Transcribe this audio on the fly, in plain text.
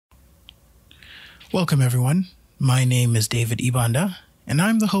Welcome, everyone. My name is David Ibanda, and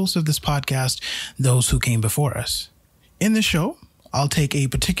I'm the host of this podcast, Those Who Came Before Us. In this show, I'll take a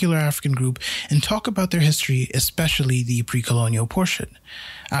particular African group and talk about their history, especially the pre-colonial portion.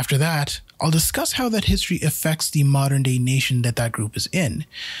 After that, I'll discuss how that history affects the modern-day nation that group is in.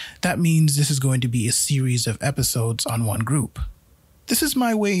 That means this is going to be a series of episodes on one group. This is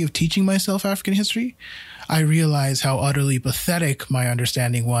my way of teaching myself African history. I realize how utterly pathetic my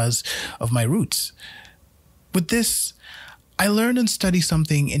understanding was of my roots. With this, I learn and study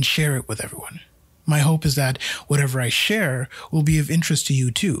something and share it with everyone. My hope is that whatever I share will be of interest to you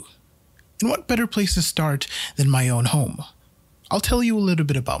too. And what better place to start than my own home? I'll tell you a little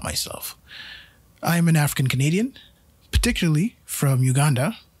bit about myself. I am an African Canadian, particularly from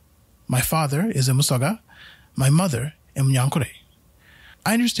Uganda. My father is a Musoga, my mother a Munyankore.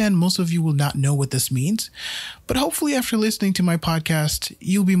 I understand most of you will not know what this means, but hopefully after listening to my podcast,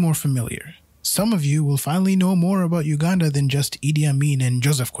 you'll be more familiar. Some of you will finally know more about Uganda than just Idi Amin and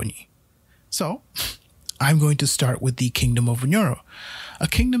Joseph Kony. So, I'm going to start with the Kingdom of Bunyoro, a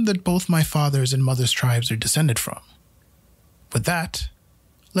kingdom that both my father's and mother's tribes are descended from. With that,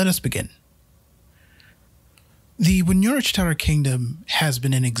 let us begin. The Bunyoro-Kitara kingdom has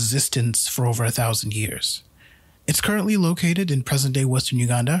been in existence for over 1,000 years. It's currently located in present-day Western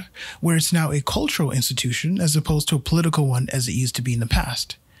Uganda, where it's now a cultural institution as opposed to a political one as it used to be in the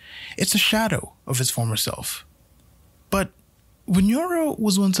past. It's a shadow of its former self. But Bunyoro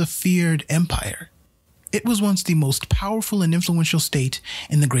was once a feared empire. It was once the most powerful and influential state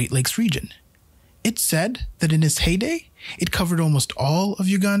in the Great Lakes region. It's said that in its heyday, it covered almost all of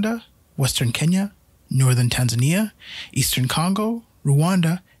Uganda, Western Kenya, Northern Tanzania, Eastern Congo,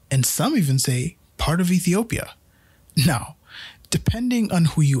 Rwanda, and some even say part of Ethiopia. Now, depending on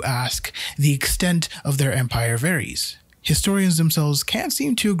who you ask, the extent of their empire varies. Historians themselves can't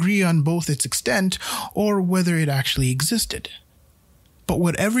seem to agree on both its extent or whether it actually existed. But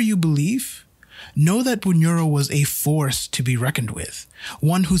whatever you believe, know that Bunyoro was a force to be reckoned with,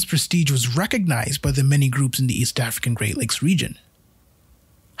 one whose prestige was recognized by the many groups in the East African Great Lakes region.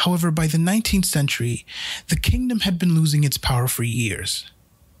 However, by the 19th century, the kingdom had been losing its power for years.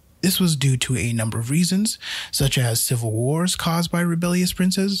 This was due to a number of reasons, such as civil wars caused by rebellious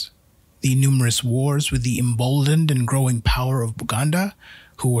princes, the numerous wars with the emboldened and growing power of Buganda,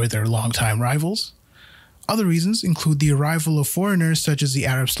 who were their longtime rivals. Other reasons include the arrival of foreigners such as the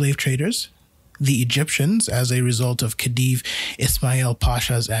Arab slave traders, the Egyptians as a result of Khedive Ismail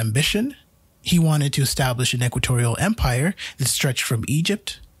Pasha's ambition. He wanted to establish an equatorial empire that stretched from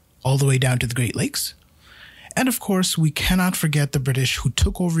Egypt all the way down to the Great Lakes. And of course, we cannot forget the British who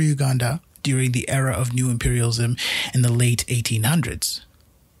took over Uganda during the era of new imperialism in the late 1800s.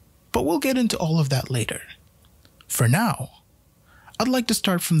 But we'll get into all of that later. For now, I'd like to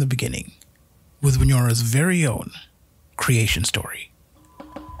start from the beginning, with Bunyoro's very own creation story.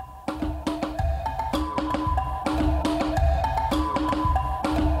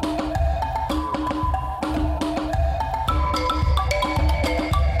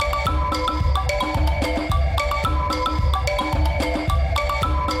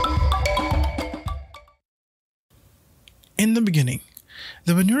 In the beginning,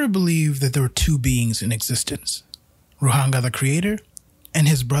 the Bunyoro believed that there were two beings in existence, Ruhanga the creator and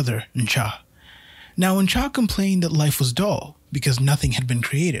his brother Ncha. Now Ncha complained that life was dull because nothing had been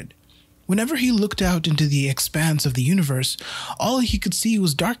created. Whenever he looked out into the expanse of the universe, all he could see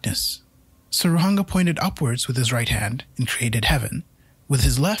was darkness. So Ruhanga pointed upwards with his right hand and created heaven. With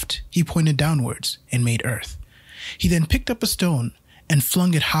his left, he pointed downwards and made earth. He then picked up a stone and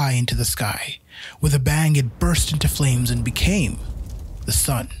flung it high into the sky. With a bang, it burst into flames and became the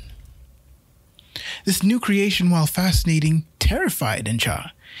sun. This new creation, while fascinating, terrified Ncha.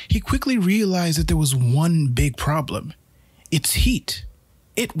 He quickly realized that there was one big problem: its heat.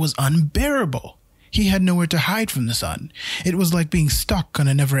 It was unbearable. He had nowhere to hide from the sun. It was like being stuck on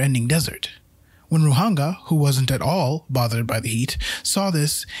a never-ending desert. When Ruhanga, who wasn't at all bothered by the heat, saw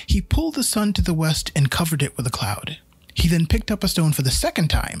this, he pulled the sun to the west and covered it with a cloud. He then picked up a stone for the second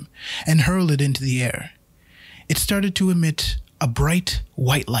time and hurled it into the air. It started to emit a bright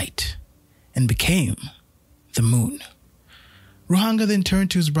white light and became the moon. Ruhanga then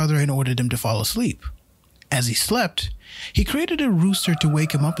turned to his brother and ordered him to fall asleep. As he slept, he created a rooster to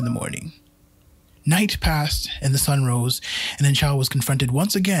wake him up in the morning. Night passed and the sun rose, and Ncha was confronted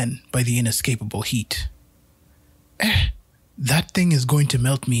once again by the inescapable heat. That thing is going to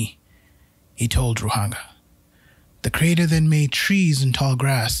melt me," he told Ruhanga. The creator then made trees and tall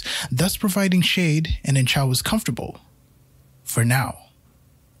grass, thus providing shade, and Ncha was comfortable. For now.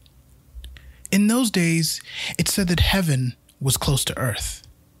 In those days, it said that heaven was close to earth.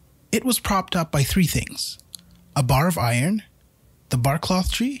 It was propped up by three things: a bar of iron, the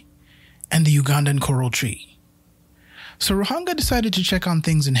barkcloth tree, and the Ugandan coral tree. So Ruhanga decided to check on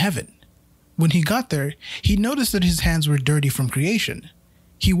things in heaven. When he got there, he noticed that his hands were dirty from creation.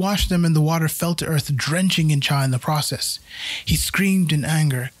 He washed them and the water fell to earth, drenching Incha in the process. He screamed in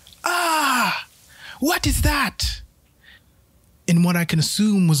anger, "Ah! What is that?" In what I can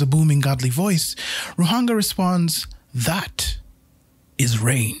assume was a booming godly voice, Ruhanga responds, "That is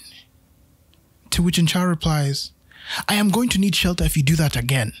rain." To which Incha replies, "I am going to need shelter if you do that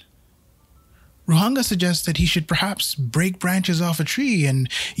again." Ruhanga suggests that he should perhaps break branches off a tree and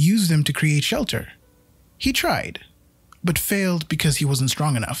use them to create shelter. He tried, but failed because he wasn't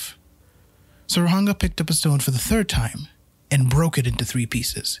strong enough. So Ruhanga picked up a stone for the third time and broke it into 3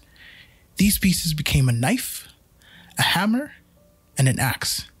 pieces. These pieces became a knife, a hammer, and an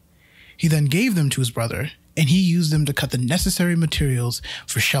axe. He then gave them to his brother, and he used them to cut the necessary materials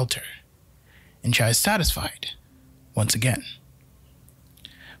for shelter. Incha is satisfied, once again.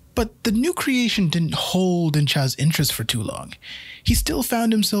 But the new creation didn't hold Incha's interest for too long. He still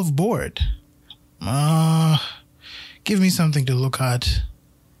found himself bored. Give me something to look at.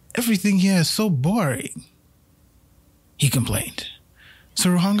 Everything here is so boring, he complained.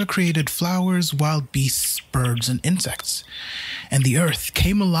 So Ruhanga created flowers, wild beasts, birds, and insects, and the earth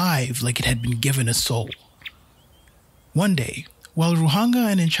came alive like it had been given a soul. One day, while Ruhanga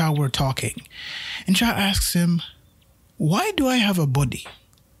and Incha were talking, Incha asks him, "Why do I have a body?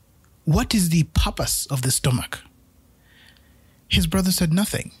 What is the purpose of the stomach?" His brother said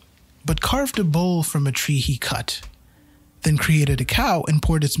nothing, but carved a bowl from a tree he cut, then created a cow and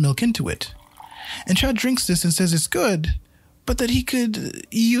poured its milk into it. Incha drinks this and says it's good, but that he could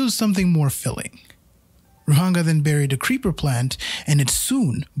use something more filling. Ruhanga then buried a creeper plant, and it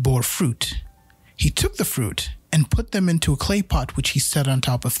soon bore fruit. He took the fruit and put them into a clay pot which he set on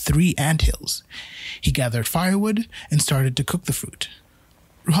top of 3 anthills. He gathered firewood and started to cook the fruit.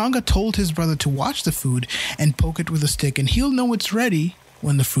 Ruhanga told his brother to watch the food and poke it with a stick, and he'll know it's ready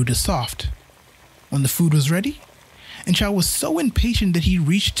when the fruit is soft. When the food was ready, Incha was so impatient that he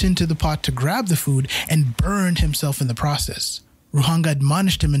reached into the pot to grab the food and burned himself in the process. Ruhanga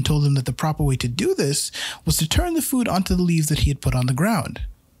admonished him and told him that the proper way to do this was to turn the food onto the leaves that he had put on the ground.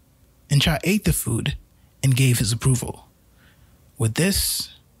 Incha ate the food and gave his approval. With this,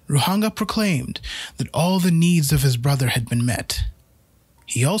 Ruhanga proclaimed that all the needs of his brother had been met.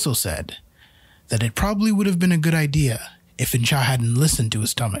 He also said that it probably would have been a good idea if Incha hadn't listened to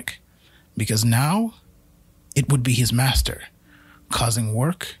his stomach, because now it would be his master, causing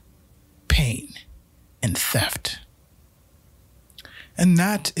work, pain, and theft. And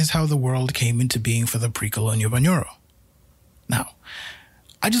that is how the world came into being for the pre-colonial Bunyoro. Now,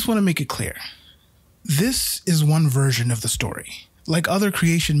 I just want to make it clear. This is one version of the story. Like other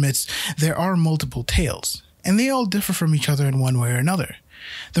creation myths, there are multiple tales, and they all differ from each other in one way or another.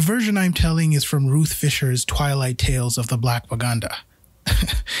 The version I'm telling is from Ruth Fisher's Twilight Tales of the Black Baganda,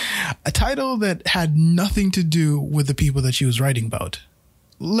 a title that had nothing to do with the people that she was writing about.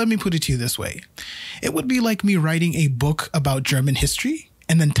 Let me put it to you this way. It would be like me writing a book about German history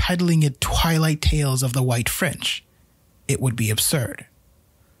and then titling it Twilight Tales of the White French. It would be absurd.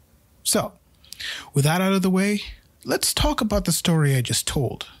 So, with that out of the way, let's talk about the story I just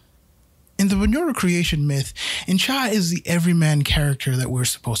told. In the Bunyoro creation myth, Incha is the everyman character that we're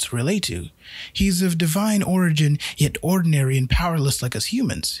supposed to relate to. He's of divine origin, yet ordinary and powerless like us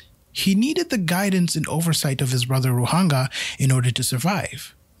humans. He needed the guidance and oversight of his brother Ruhanga in order to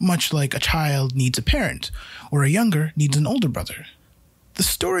survive, much like a child needs a parent, or a younger needs an older brother. The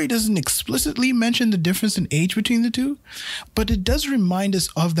story doesn't explicitly mention the difference in age between the two, but it does remind us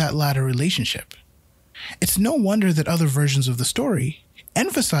of that latter relationship. It's no wonder that other versions of the story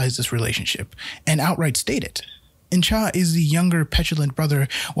emphasize this relationship and outright state it. Incha is the younger, petulant brother,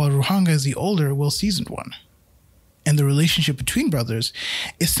 while Ruhanga is the older, well-seasoned one. And the relationship between brothers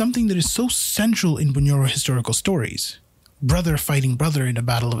is something that is so central in Bunyoro historical stories. Brother fighting brother in a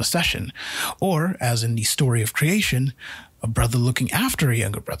battle of accession, or, as in the story of creation, a brother looking after a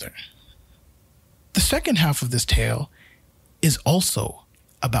younger brother. The second half of this tale is also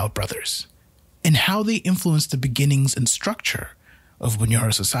about brothers, and how they influence the beginnings and structure of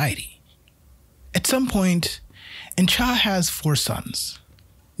Bunyoro society. At some point, Incha has 4 sons.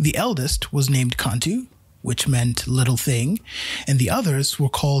 The eldest was named Kantu, which meant little thing, and the others were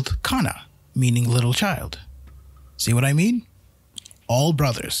called Kana, meaning little child. See what I mean? All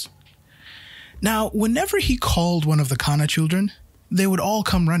brothers. Now, whenever he called one of the Kana children, they would all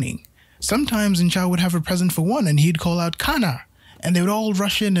come running. Sometimes Incha would have a present for one and he'd call out Kana, and they would all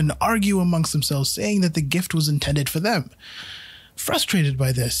rush in and argue amongst themselves, saying that the gift was intended for them. Frustrated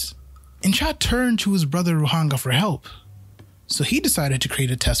by this, Ncha turned to his brother Ruhanga for help, so he decided to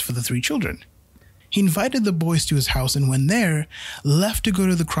create a test for the three children. He invited the boys to his house and when there, left to go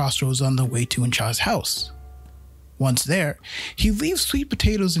to the crossroads on the way to Ncha's house. Once there, he leaves sweet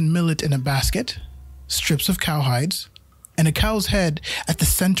potatoes and millet in a basket, strips of cowhides, and a cow's head at the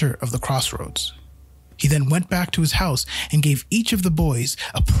center of the crossroads. He then went back to his house and gave each of the boys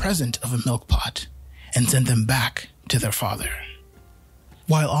a present of a milk pot and sent them back to their father.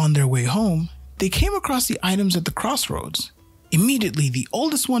 While on their way home, they came across the items at the crossroads. Immediately, the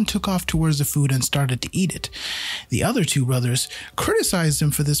oldest one took off towards the food and started to eat it. The other two brothers criticized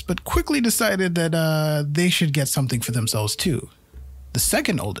him for this, but quickly decided that they should get something for themselves too. The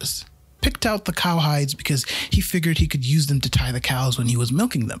second oldest picked out the cowhides because he figured he could use them to tie the cows when he was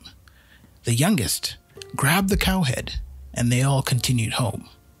milking them. The youngest grabbed the cow head, and they all continued home.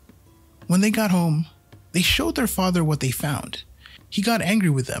 When they got home, they showed their father what they found. He got angry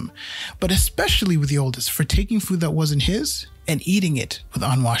with them, but especially with the oldest for taking food that wasn't his and eating it with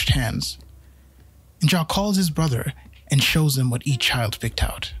unwashed hands. Ncha calls his brother and shows him what each child picked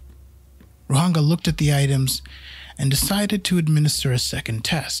out. Ruhanga looked at the items and decided to administer a second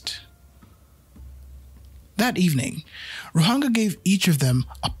test. That evening, Ruhanga gave each of them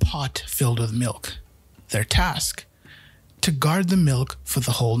a pot filled with milk. Their task, to guard the milk for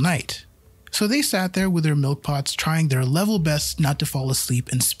the whole night. So they sat there with their milk pots trying their level best not to fall asleep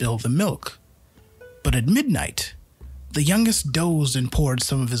and spill the milk. But at midnight, the youngest dozed and poured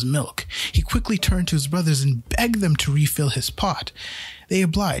some of his milk. He quickly turned to his brothers and begged them to refill his pot. They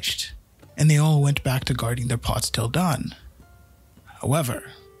obliged, and they all went back to guarding their pots till dawn. However,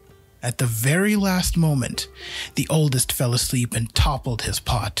 at the very last moment, the oldest fell asleep and toppled his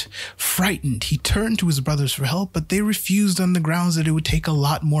pot. Frightened, he turned to his brothers for help, but they refused on the grounds that it would take a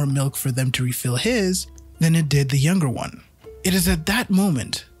lot more milk for them to refill his than it did the younger one. It is at that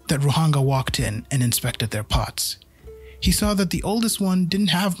moment that Ruhanga walked in and inspected their pots. He saw that the oldest one didn't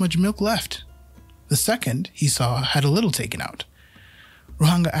have much milk left. The second, he saw, had a little taken out.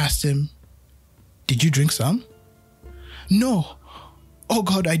 Ruhanga asked him, "Did you drink some?" "No. Oh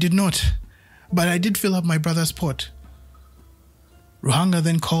God, I did not, but I did fill up my brother's pot." Ruhanga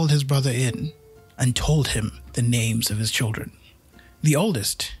then called his brother in and told him the names of his children. The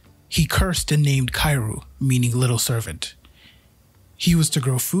oldest, he cursed and named Kairu, meaning little servant. He was to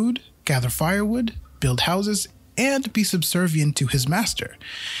grow food, gather firewood, build houses, and be subservient to his master.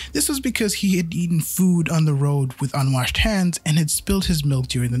 This was because he had eaten food on the road with unwashed hands and had spilled his milk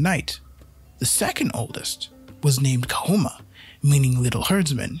during the night. The second oldest was named Kahuma, meaning little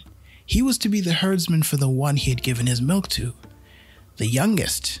herdsman. He was to be the herdsman for the one he had given his milk to. The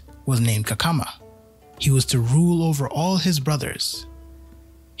youngest was named Kakama. He was to rule over all his brothers.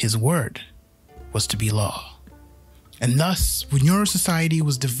 His word was to be law. And thus, Bunyoro society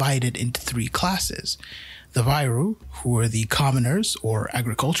was divided into three classes. The Vairu, who were the commoners or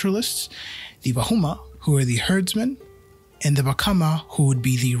agriculturalists, the Bahuma, who were the herdsmen, and the Bakama, who would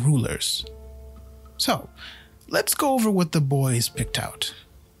be the rulers. So, let's go over what the boys picked out.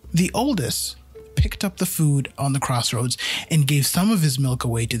 The oldest picked up the food on the crossroads and gave some of his milk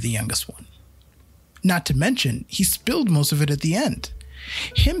away to the youngest one. Not to mention, he spilled most of it at the end.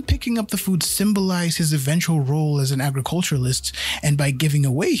 Him picking up the food symbolized his eventual role as an agriculturalist, and by giving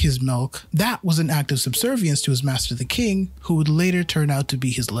away his milk, that was an act of subservience to his master the king, who would later turn out to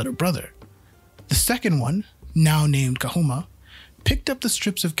be his little brother. The second one, now named Kahuma, picked up the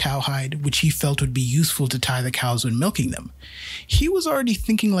strips of cowhide which he felt would be useful to tie the cows when milking them. He was already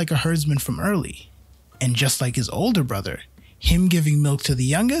thinking like a herdsman from early, and just like his older brother, him giving milk to the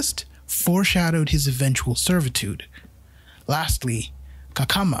youngest foreshadowed his eventual servitude. Lastly,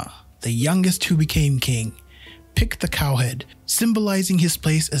 Kakama, the youngest who became king, picked the cowhead, symbolizing his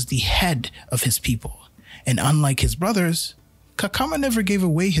place as the head of his people. And unlike his brothers, Kakama never gave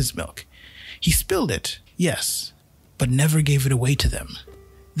away his milk. He spilled it, yes, but never gave it away to them.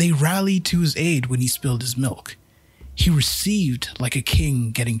 They rallied to his aid when he spilled his milk. He received like a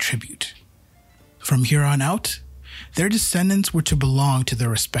king getting tribute. From here on out, their descendants were to belong to their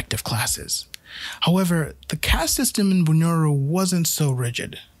respective classes. However, the caste system in Bunyoro wasn't so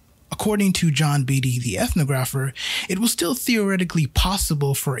rigid. According to John Beatty, the ethnographer, it was still theoretically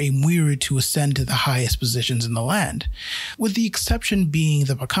possible for a Mwiru to ascend to the highest positions in the land. With the exception being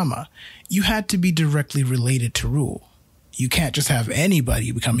the Bakama, you had to be directly related to rule. You can't just have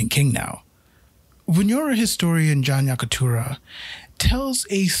anybody becoming king now. Bunyoro historian John Yakatura tells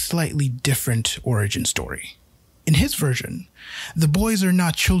a slightly different origin story. In his version, the boys are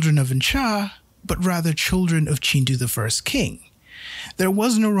not children of Ncha, but rather children of Chintu the first king. There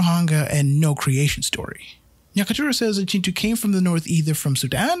was no Ruhanga and no creation story. Nyakatura says that Chintu came from the north either from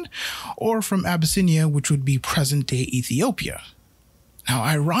Sudan or from Abyssinia, which would be present-day Ethiopia. Now,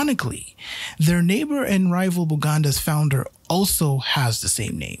 ironically, their neighbor and rival Buganda's founder also has the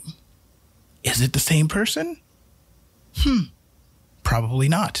same name. Is it the same person? Probably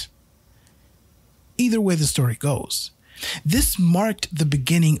not. Either way the story goes, this marked the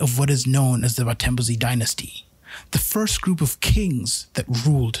beginning of what is known as the Batembuzi dynasty, the first group of kings that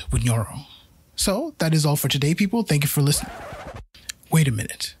ruled Bunyoro. So, that is all for today, people. Thank you for listening. Wait a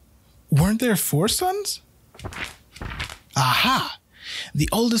minute. Weren't there 4 sons? Aha! The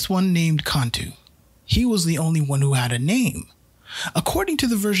oldest one named Kantu. He was the only one who had a name. According to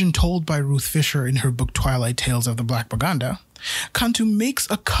the version told by Ruth Fisher in her book Twilight Tales of the Black Buganda, Kantu makes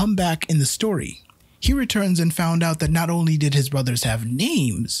a comeback in the story. He returns and found out that not only did his brothers have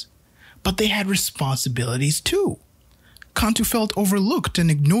names, but they had responsibilities too. Kantu felt overlooked and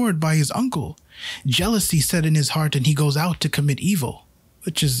ignored by his uncle. Jealousy set in his heart and he goes out to commit evil,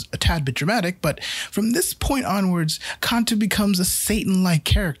 which is a tad bit dramatic, but from this point onwards, Kantu becomes a Satan-like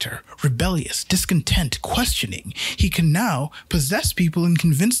character, rebellious, discontent, questioning. He can now possess people and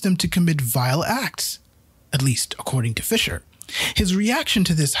convince them to commit vile acts, at least according to Fisher. His reaction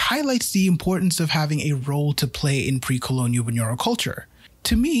to this highlights the importance of having a role to play in pre-colonial Bunyoro culture.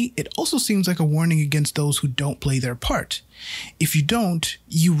 To me, it also seems like a warning against those who don't play their part. If you don't,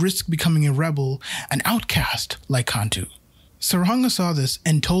 you risk becoming a rebel, an outcast like Kantu. Ruhanga saw this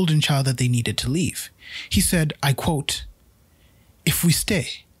and told Ncha that they needed to leave. He said, I quote, "If we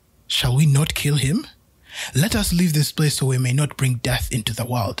stay, shall we not kill him? Let us leave this place so we may not bring death into the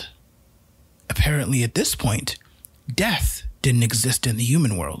world." Apparently at this point, death didn't exist in the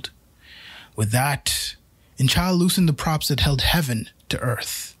human world. With that, Ncha loosened the props that held heaven to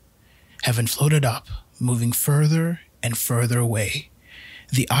earth. Heaven floated up, moving further and further away.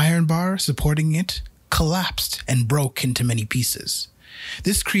 The iron bar supporting it collapsed and broke into many pieces.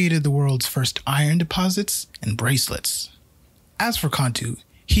 This created the world's first iron deposits and bracelets. As for Kantu,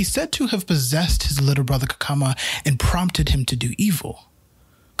 he's said to have possessed his little brother Kagama and prompted him to do evil.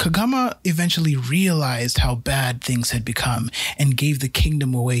 Kagama eventually realized how bad things had become and gave the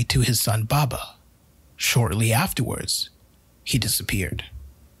kingdom away to his son Baba. Shortly afterwards, he disappeared.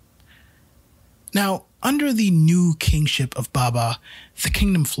 Now, under the new kingship of Baba, the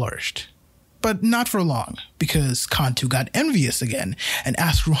kingdom flourished. But not for long, because Kantu got envious again and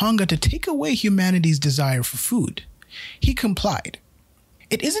asked Ruhanga to take away humanity's desire for food. He complied.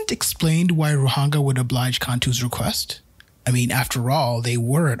 It isn't explained why Ruhanga would oblige Kantu's request. I mean, after all, they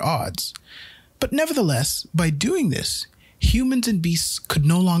were at odds. But nevertheless, by doing this, humans and beasts could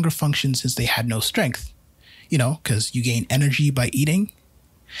no longer function since they had no strength. You know, because you gain energy by eating.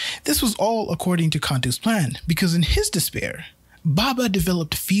 This was all according to Kantu's plan, because in his despair, Baba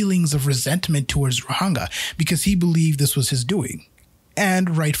developed feelings of resentment towards Ruhanga because he believed this was his doing,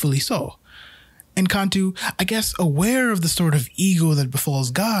 and rightfully so. And Kantu, I guess aware of the sort of ego that befalls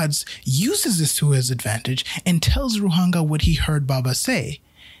gods, uses this to his advantage and tells Ruhanga what he heard Baba say,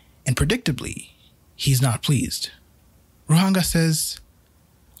 and predictably, he's not pleased. Ruhanga says,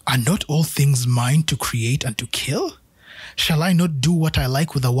 "Are not all things mine to create and to kill? Shall I not do what I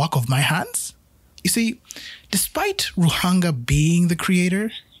like with the work of my hands?" You see, despite Ruhanga being the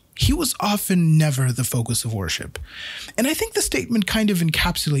creator, he was often never the focus of worship. And I think the statement kind of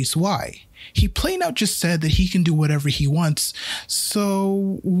encapsulates why. He plain out just said that he can do whatever he wants,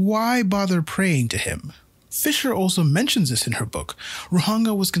 so why bother praying to him? Fisher also mentions this in her book.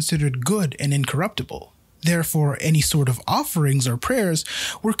 Ruhanga was considered good and incorruptible. Therefore, any sort of offerings or prayers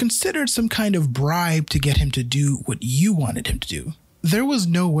were considered some kind of bribe to get him to do what you wanted him to do. There was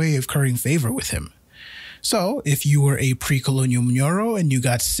no way of currying favor with him. So, if you were a pre-colonial Bunyoro and you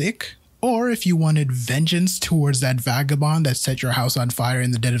got sick, or if you wanted vengeance towards that vagabond that set your house on fire in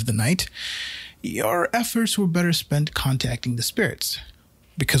the dead of the night, your efforts were better spent contacting the spirits.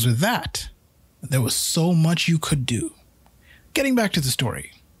 Because with that, there was so much you could do. Getting back to the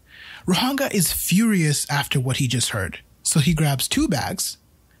story. Ruhanga is furious after what he just heard, so he grabs 2 bags,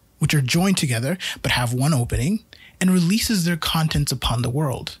 which are joined together but have one opening, and releases their contents upon the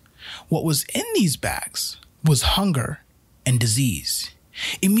world. What was in these bags was hunger and disease.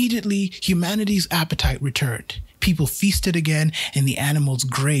 Immediately, humanity's appetite returned. People feasted again, and the animals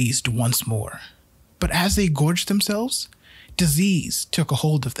grazed once more. But as they gorged themselves, disease took a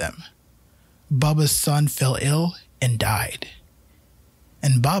hold of them. Baba's son fell ill and died.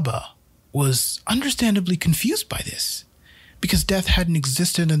 And Baba was understandably confused by this, because death hadn't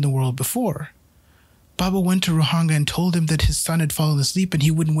existed in the world before. Baba went to Ruhanga and told him that his son had fallen asleep and he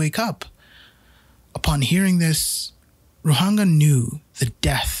wouldn't wake up. Upon hearing this, Ruhanga knew that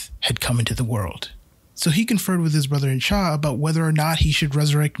death had come into the world. So he conferred with his brother Ncha about whether or not he should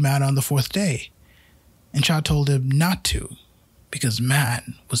resurrect man on the fourth day. Ncha told him not to, because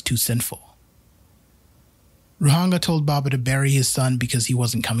man was too sinful. Ruhanga told Baba to bury his son because he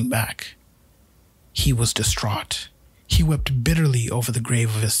wasn't coming back. He was distraught. He wept bitterly over the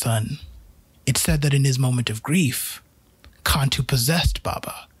grave of his son. It said that in his moment of grief, Kantu possessed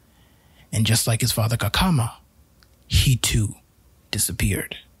Baba, and just like his father Kakama, he too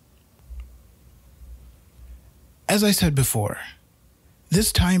disappeared. As I said before,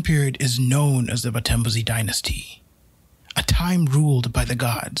 this time period is known as the Batembuzi dynasty, a time ruled by the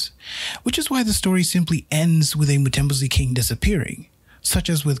gods, which is why the story simply ends with a Mutembuzi king disappearing, such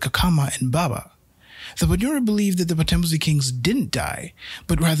as with Kakama and Baba. The Bunyoro believed that the Batembuzi kings didn't die,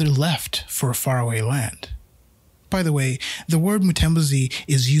 but rather left for a faraway land. By the way, the word Mutembuzi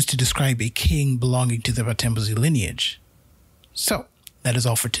is used to describe a king belonging to the Batembuzi lineage. So, that is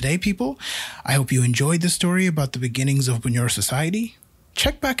all for today, people. I hope you enjoyed this story about the beginnings of Bunyoro society.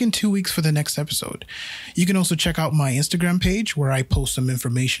 Check back in 2 weeks for the next episode. You can also check out my Instagram page where I post some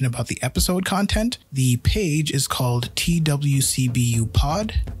information about the episode content. The page is called TWCBU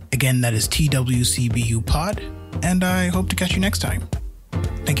Pod. Again, that is TWCBU Pod. And I hope to catch you next time.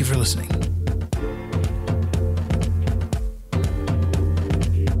 Thank you for listening.